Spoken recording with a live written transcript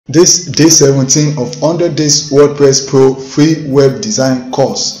this day 17 of 100 Days WordPress Pro free web design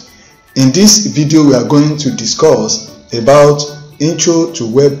course. In this video, we are going to discuss about intro to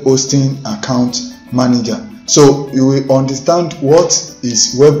web hosting account manager. So you will understand what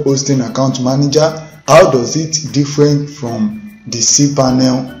is web hosting account manager, how does it different from the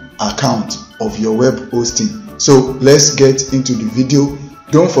cPanel account of your web hosting. So let's get into the video.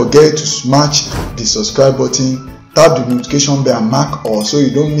 Don't forget to smash the subscribe button, tap the notification bell and mark all so you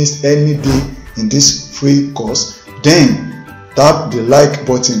don't miss any day in this free course. Then tap the like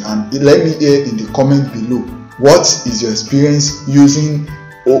button and let me hear in the comment below what is your experience using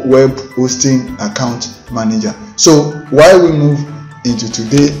web hosting account manager. So while we move into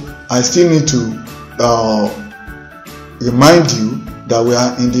today, I still need to remind you that we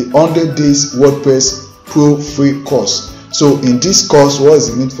are in the 100 Days WordPress Pro free course. So in this course, what is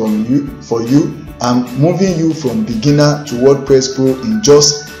in it for you? I'm moving you from beginner to WordPress Pro in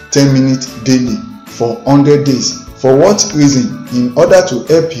just 10 minutes daily for 100 days. For what reason? In order to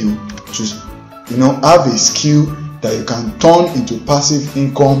help you to have a skill that you can turn into passive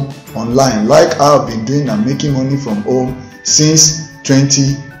income online, like I've been doing and making money from home since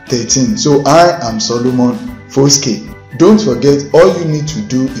 2013. So I am Solomon Fakeye. Don't forget, all you need to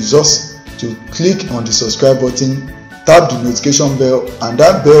do is just to click on the subscribe button, tap the notification bell, and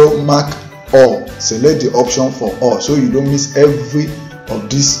that bell mark all. Select the option for all so you don't miss every of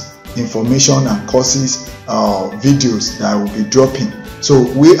this information and courses videos that I will be dropping. So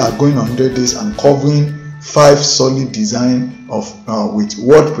we are going on 100 days and covering 5 solid design of with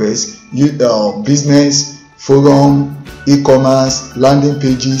WordPress, business, forum, e-commerce, landing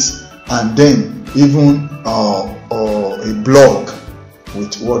pages, and then even a blog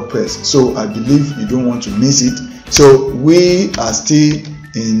with WordPress. So I believe you don't want to miss it. So we are still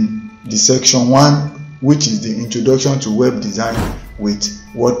in the section 1, which is the introduction to web design with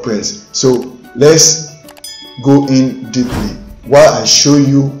WordPress. So let's go in deeply while I show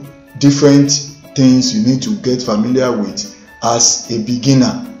you different things you need to get familiar with as a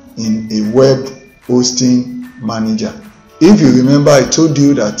beginner in a web hosting manager. If you remember, I told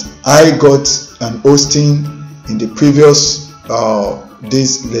you that I got an hosting in the previous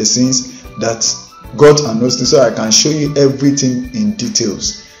days lessons that got an hosting, so I can show you everything in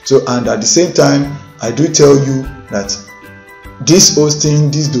details. So, and at the same time, I do tell you that this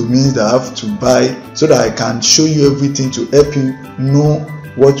hosting, these domains that I have to buy, so that I can show you everything to help you know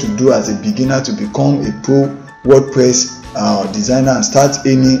what to do as a beginner to become a pro WordPress designer and start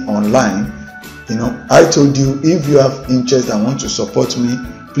earning online. I told you, if you have interest and want to support me,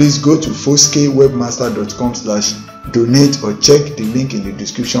 please go to foskaywebmaster.com/donate or check the link in the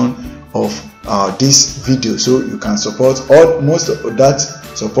description of this video so you can support. Most of that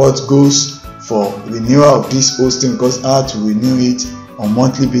support goes for renewal of this hosting, because I have to renew it on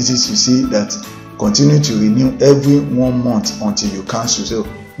monthly basis. You see that continue to renew every 1 month until you cancel. So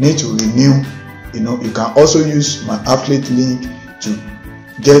need to renew. You can also use my affiliate link to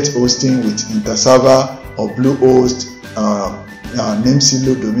get hosting with Interserver or Bluehost,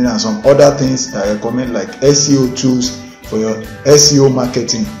 NameSilo domain, and some other things that I recommend, like SEO tools for your SEO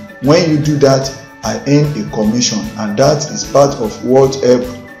marketing. When you do that, I earn a commission, and that is part of what helped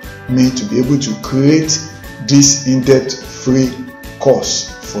me to be able to create this in-depth free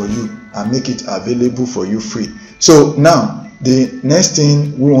course for you and make it available for you free. So now the next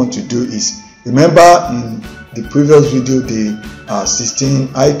thing we want to do is, remember in the previous video, the 16,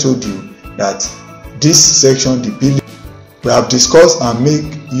 I told you that this section, the billing, we have discussed and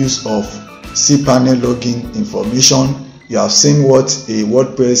make use of cPanel login information. You have seen what a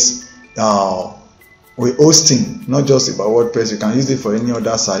WordPress we're hosting, not just about WordPress, you can use it for any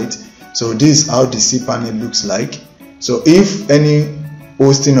other site. So this is how the cPanel looks like. So if any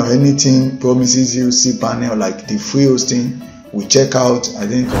hosting or anything promises you cPanel, like the free hosting we check out, I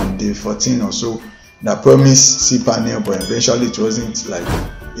think on day 14 or so, that promised cPanel, but eventually it wasn't like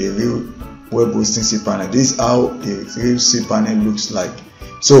a real web hosting cPanel. This is how a real cPanel looks like.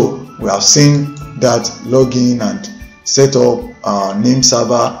 So we have seen that login and set up our name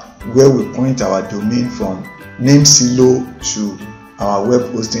server, where we point our domain from NameSilo to our web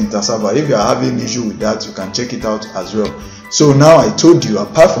hosting Interserver. If you are having an issue with that, you can check it out as well. So now I told you,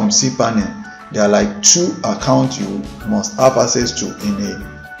 apart from cPanel, there are like 2 accounts you must have access to in a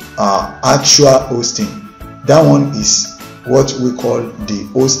actual hosting. That one is what we call the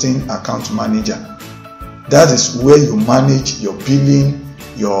hosting account manager. That is where you manage your billing,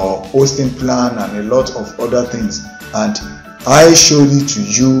 your hosting plan, and a lot of other things. And I showed it to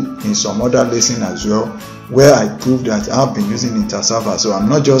you in some other lesson as well, where I proved that I've been using Interserver. So I'm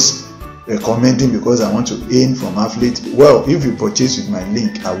not just recommending because I want to earn from affiliate. Well, if you purchase with my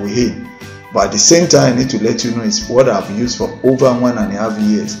link, I will earn. But at the same time, I need to let you know it's what I've used for over 1.5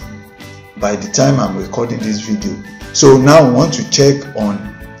 years by the time I'm recording this video. So now I want to check on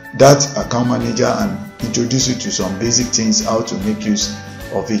that account manager and introduce you to some basic things, how to make use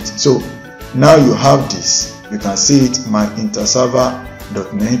of it. So now you have this, you can see it, my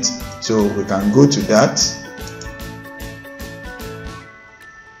interserver.net. So we can go to that,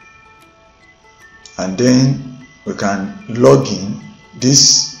 and then we can log in.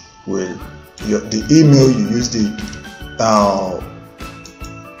 This will the email you use, the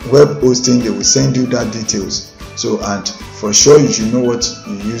web hosting, they will send you that details. So, and for sure you should know what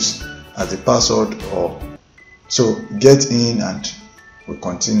you use as the password. Or so get in and we'll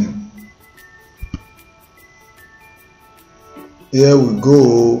continue. Here we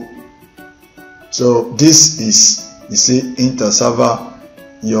go. So this is, you see, Interserver,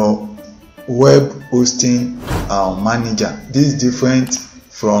 your web hosting manager. This is different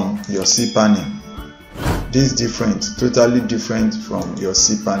from your cPanel. This is different, totally different from your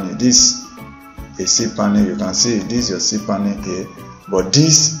cPanel. This is cPanel, you can see this is your cPanel here, but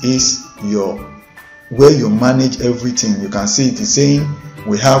this is your where you manage everything. You can see it is saying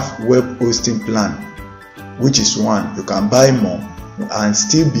we have web hosting plan, which is one. You can buy more and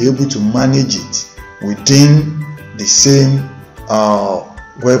still be able to manage it within the same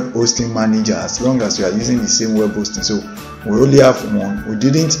web hosting manager, as long as you are using the same web hosting. So we only have one. We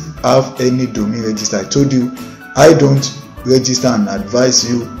didn't have any domain register. I told you I don't register and advise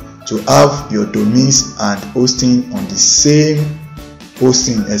you to have your domains and hosting on the same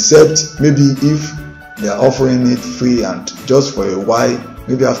hosting, except maybe if they are offering it free and just for a while,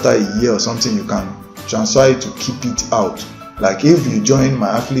 maybe after a year or something, you can transfer it to keep it out. Like if you join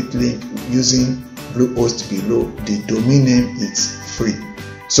my affiliate link using Bluehost below, the domain name is free.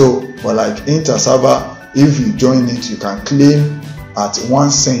 So, but like Interserver, if you join it, you can claim at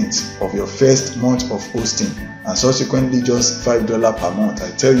 1 cent of your first month of hosting, and subsequently just $5 per month.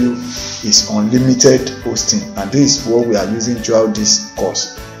 I tell you, it's unlimited hosting, and this is what we are using throughout this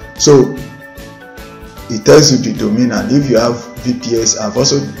course. So it tells you the domain, and if you have VPS, I've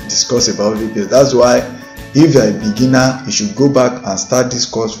also discussed about VPS. That's why if you're a beginner, you should go back and start this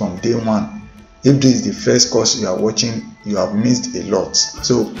course from day one. If this is the first course you are watching, you have missed a lot.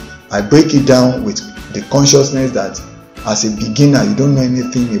 So I break it down with the consciousness that as a beginner, you don't know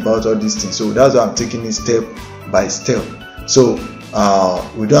anything about all these things. So that's why I'm taking it step by step. So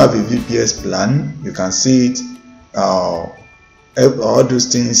we don't have a VPS plan. You can see it. All those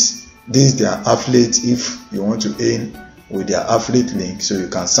things. This is their affiliate. If you want to earn with their affiliate link, so you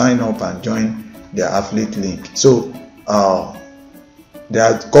can sign up and join their affiliate link. So there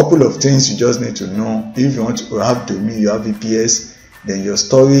are a couple of things you just need to know. If you want to have domain, you have VPS, then your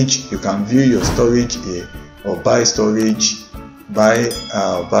storage, you can view your storage here, or buy storage, buy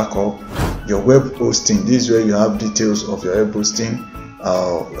backup. Your web hosting, this is where you have details of your web hosting,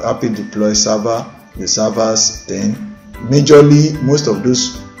 rapid deploy server, your servers. Then majorly most of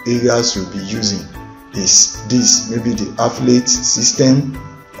those areas you'll be using is this, maybe the affiliate system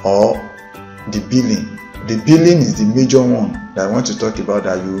or the billing. The billing is the major one that I want to talk about,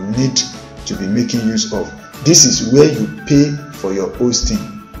 that you need to be making use of. This is where you pay for your hosting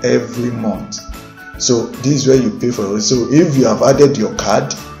every month. So this is where you pay for it. So if you have added your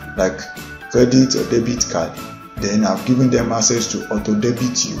card, like credit or debit card, then I've given them access to auto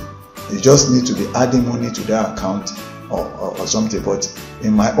debit you. You just need to be adding money to their account or something. But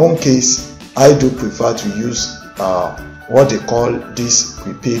in my own case, I do prefer to use what they call this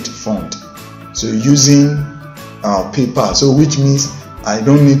prepaid fund. So using PayPal, so which means I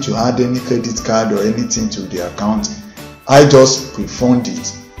don't need to add any credit card or anything to the account. I just pre-fund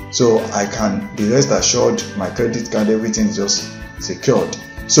it, so I can be rest assured my credit card, everything is just secured.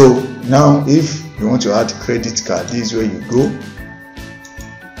 So now if you want to add credit card, this is where you go.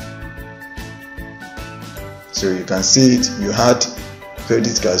 So you can see it, you add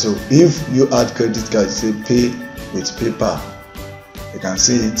credit card. So if you add credit card, say pay with PayPal, you can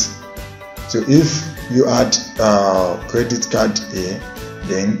see it. So if you add credit card here,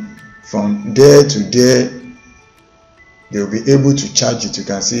 then from there to there, they'll be able to charge it. You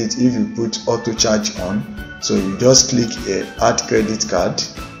can see it if you put auto charge on. So you just click here, add credit card.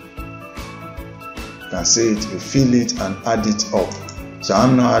 You can see it, you fill it and add it up. So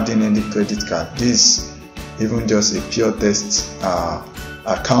I'm not adding any credit card. This even just a pure test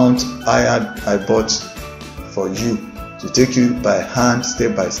account I bought for you to take you by hand,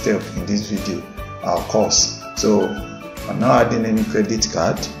 step by step in this video, our course. So I'm not adding any credit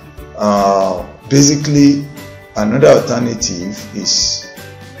card. Basically, another alternative is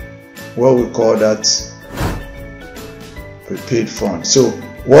what we call that prepaid fund. So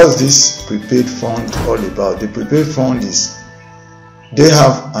what's this prepaid fund all about? The prepaid fund is, they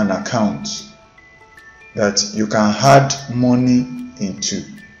have an account that you can add money into.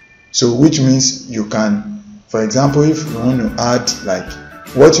 So which means you can, for example, if you want to add, like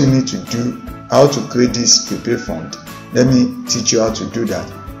what you need to do, how to create this prepaid fund. Let me teach you how to do that.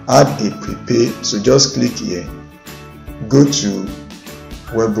 Add a prepaid. So just click here, go to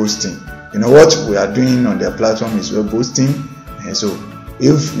web hosting. You know what we are doing on their platform is web hosting, and so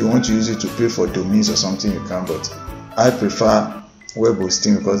if you want to use it to pay for domains or something, you can, but I prefer web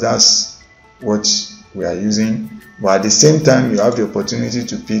hosting because that's what we are using. But at the same time, you have the opportunity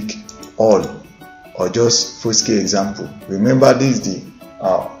to pick all or just Foskaay example. Remember, this is the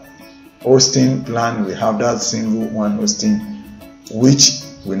hosting plan we have, that single one hosting, which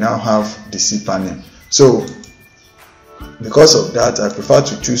we now have the cPanel. So because of that, I prefer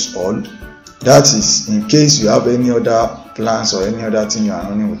to choose all. That is in case you have any other plans or any other thing you are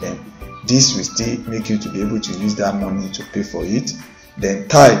running with them, this will still make you to be able to use that money to pay for it. Then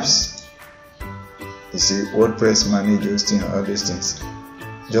types, you see, WordPress, manage hosting, all these things,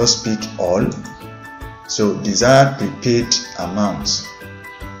 just pick all. So desired prepaid amounts,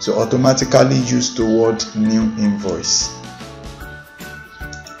 so automatically used toward new invoice,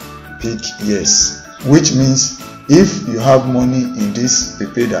 pick yes, which means if you have money in this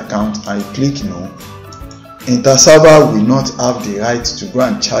prepaid account and you click no, Interserver will not have the right to go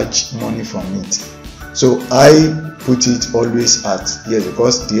and charge money from it. So I put it always at yes,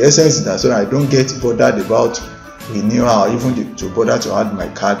 because the essence is that so I don't get bothered about renewal or even to bother to add my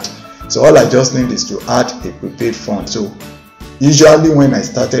card. So all I just need is to add a prepaid fund. So usually when I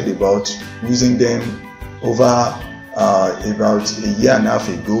started about using them over about a year and a half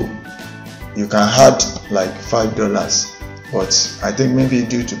ago, you can add like $5, but I think maybe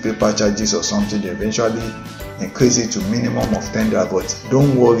due to paper charges or something, they eventually increase it to minimum of $10. But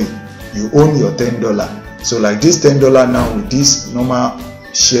don't worry, you own your $10. So like this $10 now with this normal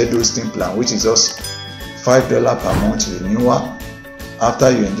shared hosting plan, which is just $5 per month renewal,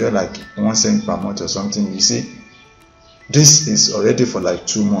 after you enjoy like 1 cent per month or something, you see this is already for like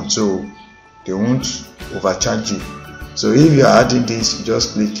 2 months, so they won't overcharge you. So if you are adding this, you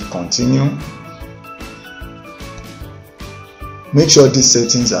just click continue. Make sure these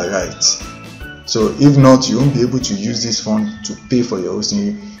settings are right. So if not, you won't be able to use this fund to pay for your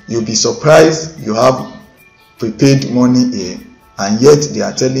hosting. You'll be surprised you have prepaid money here, and yet they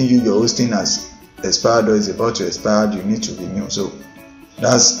are telling you your hosting has expired or is about to expire, you need to renew. So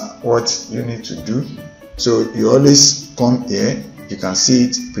that's what you need to do. So you always come here, you can see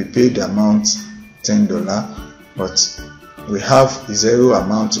it, prepaid amount $10, but we have zero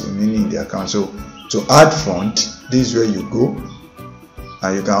amount remaining in the account. So to add fund, this is where you go,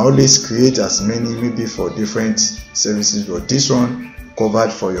 and you can always create as many, maybe for different services, but this one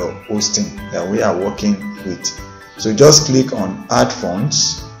covered for your hosting that we are working with. So just click on add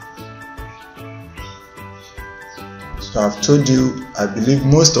funds. So I've told you, I believe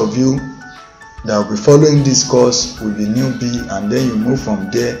most of you that will be following this course will be newbie, and then you move from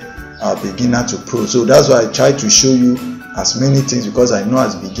there beginner to pro. So that's why I try to show you as many things, because I know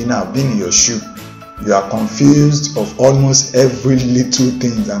as beginner I've been in your shoe. You are confused of almost every little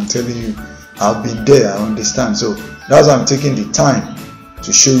thing. I'm telling you, I've been there, I understand. So that's why I'm taking the time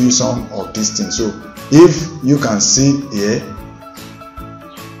to show you some of these things. So if you can see here,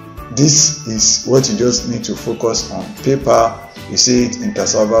 this is what you just need to focus on. Paper, you see it,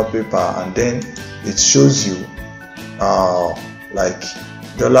 Interserver paper, and then it shows you like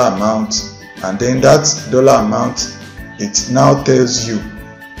dollar amount, and then that dollar amount, it now tells you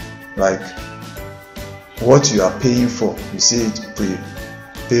like what you are paying for. You see it,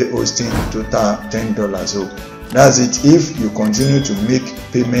 pay hosting total $10. So that's it. If you continue to make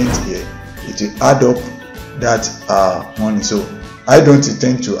payment here, it will add up that money. So I don't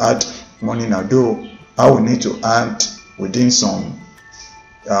intend to add money now, though I will need to add within some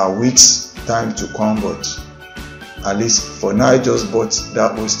weeks time to come, but at least for now I just bought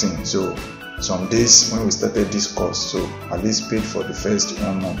that hosting. So some days when we started this course, so at least paid for the first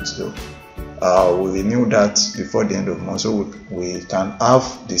 1 month. So we'll renew that before the end of the month, so we can have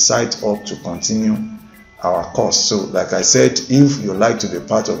the site up to continue our course. So like I said, if you like to be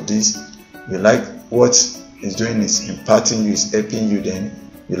part of this, you like what it's doing is imparting you, is helping you, then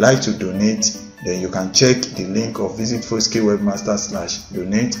you like to donate, then you can check the link or visit Foskaay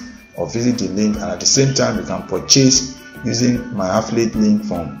Webmaster/donate, or visit the link, and at the same time you can purchase using my affiliate link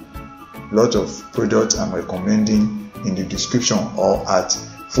from a lot of products I'm recommending in the description, or at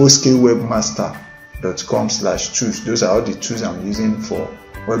FoskayWebmaster.com/tools. Those are all the tools I'm using for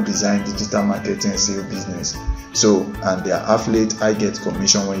web design, digital marketing, SEO business. So, and their affiliate, I get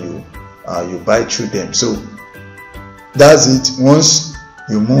commission when you buy through them. So that's it. Once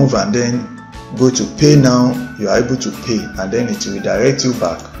you move and then go to pay now, you are able to pay, and then it will redirect you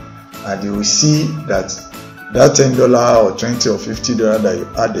back, and you will see that $10 or $20 or $50 that you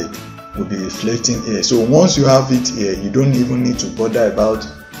added will be reflecting here. So once you have it here, you don't even need to bother about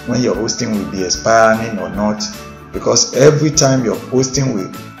when your hosting will be expiring or not, because every time your hosting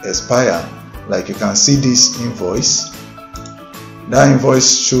will expire, like you can see this invoice, that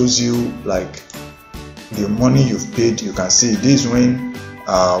invoice shows you like the money you've paid. You can see this when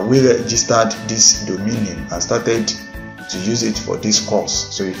we registered this domain name and started to use it for this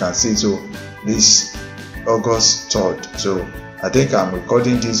course. So you can see, so this August 3rd, so I think I'm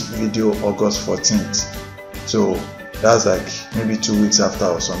recording this video August 14th, so that's like maybe 2 weeks after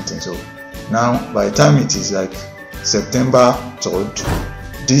or something. So now by the time it is like September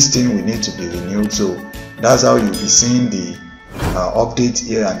 3rd, this thing will need to be renewed. So that's how you'll be seeing the update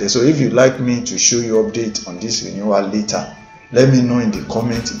here and there. So if you'd like me to show you update on this renewal later, let me know in the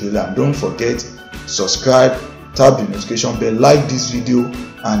comment below, and don't forget, subscribe, tap the notification bell, like this video,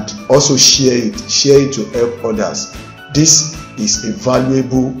 and also share it to help others. This is a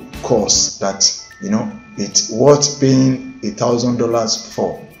valuable course that, you know, it's worth paying $1,000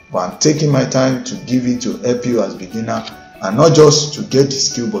 for, but I'm taking my time to give it to help you as beginner, and not just to get the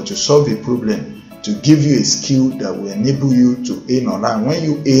skill, but to solve a problem, to give you a skill that will enable you to earn online. When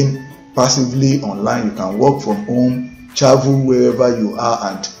you earn passively online, you can work from home, travel wherever you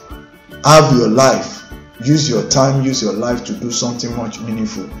are, and have your life. Use your time, use your life to do something much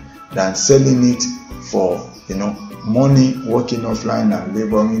meaningful than selling it for, you know, money, working offline and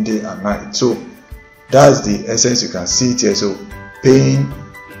laboring day and night. So that's the essence. You can see it here. So paying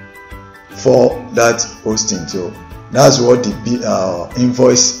for that hosting. So that's what the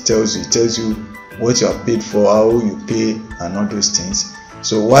invoice tells you. It tells you what you have paid for, how you pay, and all those things.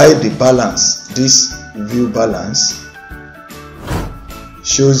 So while the balance, this view balance,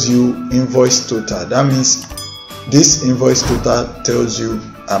 shows you invoice total. That means this invoice total tells you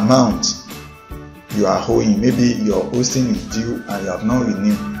amount you are owing. Maybe your hosting is due and you have not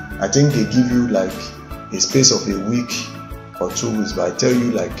renewed. I think they give you like a space of a week or 2 weeks, but I tell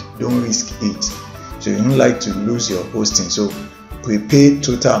you, like, don't risk it. So you don't like to lose your hosting. So prepaid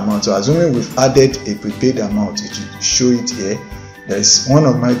total amount. So assuming we've added a prepaid amount, it will show it here. There's one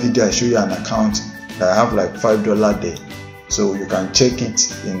of my videos, I show you an account that I have like $5 there. So you can check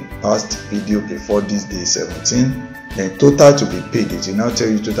it in past video before this day 17. Then total to be paid, it will now tell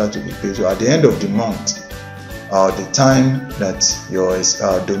you total to be paid. So at the end of the month, the time that your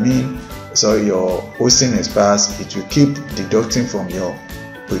your hosting expires, it will keep deducting from your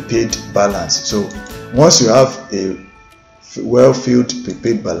prepaid balance. So once you have a well-filled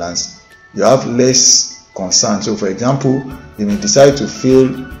prepaid balance, you have less concern. So for example, you may decide to fill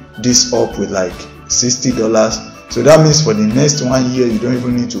this up with like $60. So that means for the next 1 year, you don't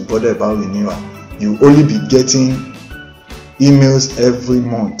even need to bother about renewal. You only be getting emails every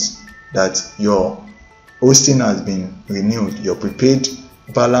month that your hosting has been renewed, your prepaid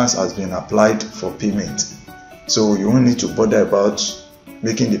balance has been applied for payment. So you won't need to bother about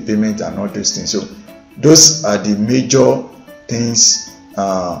making the payment and all those things. So those are the major things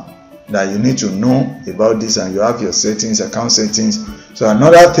that you need to know about this, and you have your settings, account settings. So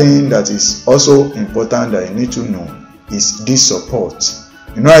another thing that is also important that you need to know is this support.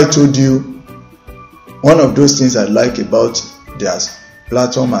 You know, I told you one of those things I like about their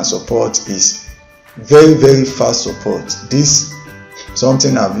platform and support is very, very fast support. This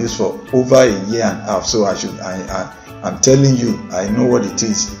something I've used for over a year and a half. So I'm telling you, I know what it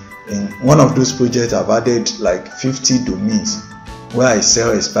is. In one of those projects, I've added like 50 domains where I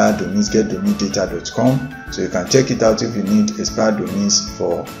sell expired domains, getdomindata.com. So you can check it out if you need expired domains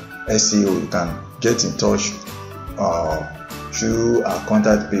for SEO. You can get in touch through our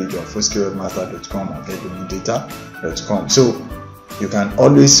contact page on Foskaay.webmaster.com and getdomindata.com. So you can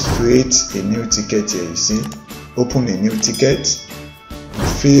always create a new ticket here. You see, open a new ticket,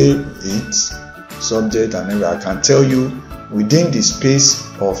 fill it, subject and everything. I can tell you within the space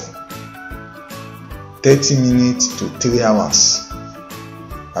of 30 minutes to 3 hours.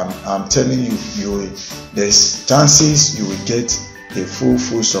 I'm telling you, there's chances you will get a full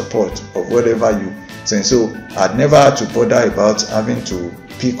support of whatever you send. So I'd never had to bother about having to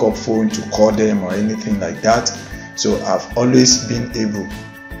pick up phone to call them or anything like that. So I've always been able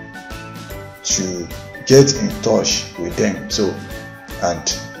to get in touch with them. So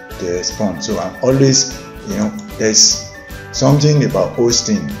and they respond. So I'm always, there's something about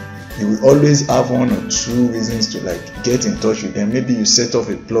hosting. you will always have 1 or 2 reasons to like get in touch with them. Maybe you set up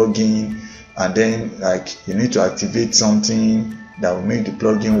a plugin and then like you need to activate something that will make the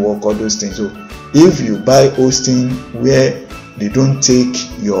plugin work, all those things. So if you buy hosting where they don't take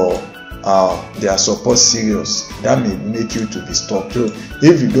your their support serious, that may make you to be stopped. So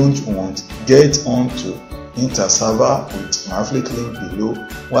if you don't want, get on to Interserver with my affiliate link below,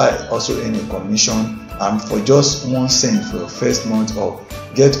 while also earn a commission, and for just 1 cent for your first month, or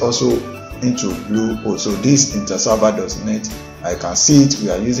get also into Blue. So this Interserver.net, I can see it, we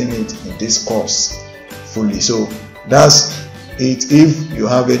are using it in this course fully. So that's it. If you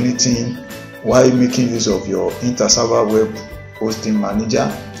have anything while making use of your Interserver web hosting manager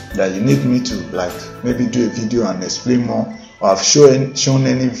that you need me to like maybe do a video and explain more, or I've shown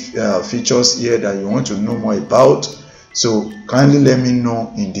any features here that you want to know more about, so kindly let me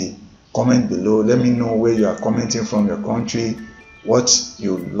know in the comment below. Let me know where you are commenting from, your country, what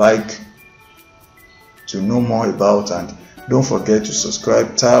you like to know more about, and don't forget to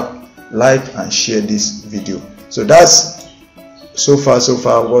subscribe, tap like and share this video. So that's so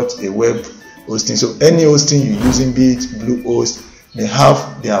far what a web hosting. So any hosting you're using, be it Bluehost, they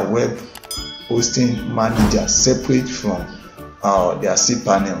have their web hosting manager separate from their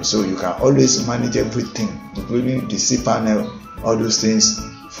cPanel, so you can always manage everything including the cPanel, all those things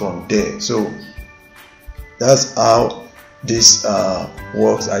from there. So that's how this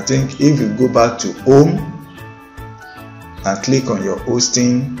works. I think if you go back to home and click on your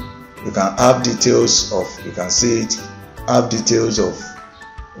hosting, you can have details of, you can see it, have details of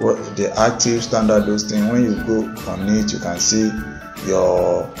what the active standard hosting. When you go on it, you can see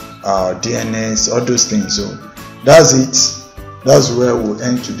your DNS, all those things. So that's it. That's where we'll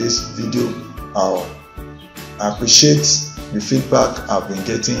end today's video. I appreciate the feedback I've been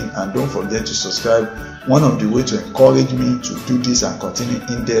getting, and don't forget to subscribe. One of the ways to encourage me to do this and continue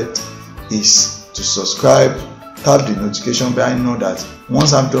in depth is to subscribe, tap the notification bell. I know that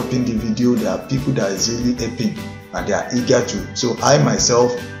once I'm dropping the video, there are people that is really helping and they are eager to. So I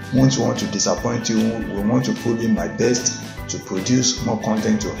myself won't want to disappoint you. We want to put in my best to produce more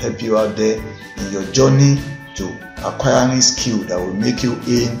content to help you out there in your journey to acquiring skill that will make you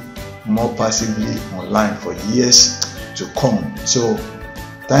earn more passively online for years to come. So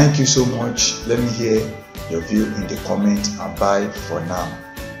thank you so much. Let me hear your view in the comment, and bye for now.